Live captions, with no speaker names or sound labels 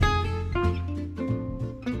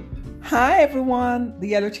Hi everyone, the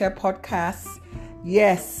Yellow Chair Podcast.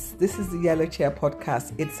 Yes, this is the Yellow Chair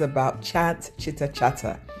Podcast. It's about chant, chitter,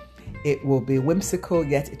 chatter. It will be whimsical,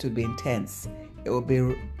 yet it will be intense.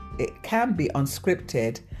 It can be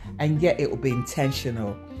unscripted, and yet it will be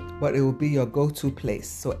intentional. But it will be your go-to place.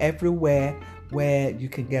 So everywhere where you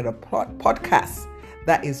can get a podcast,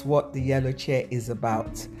 that is what the Yellow Chair is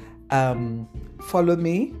about. Follow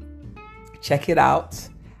me, check it out,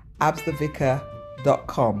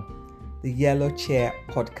 absthevicar.com. The Yellow Chair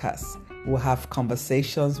Podcast. We'll have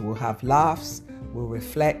conversations, we'll have laughs, we'll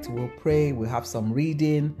reflect, we'll pray, we'll have some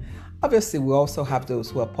reading. Obviously, we also have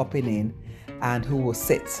those who are popping in and who will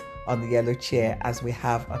sit on the yellow chair as we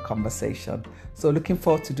have a conversation. So looking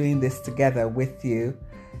forward to doing this together with you.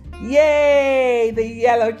 Yay! The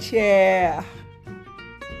Yellow Chair!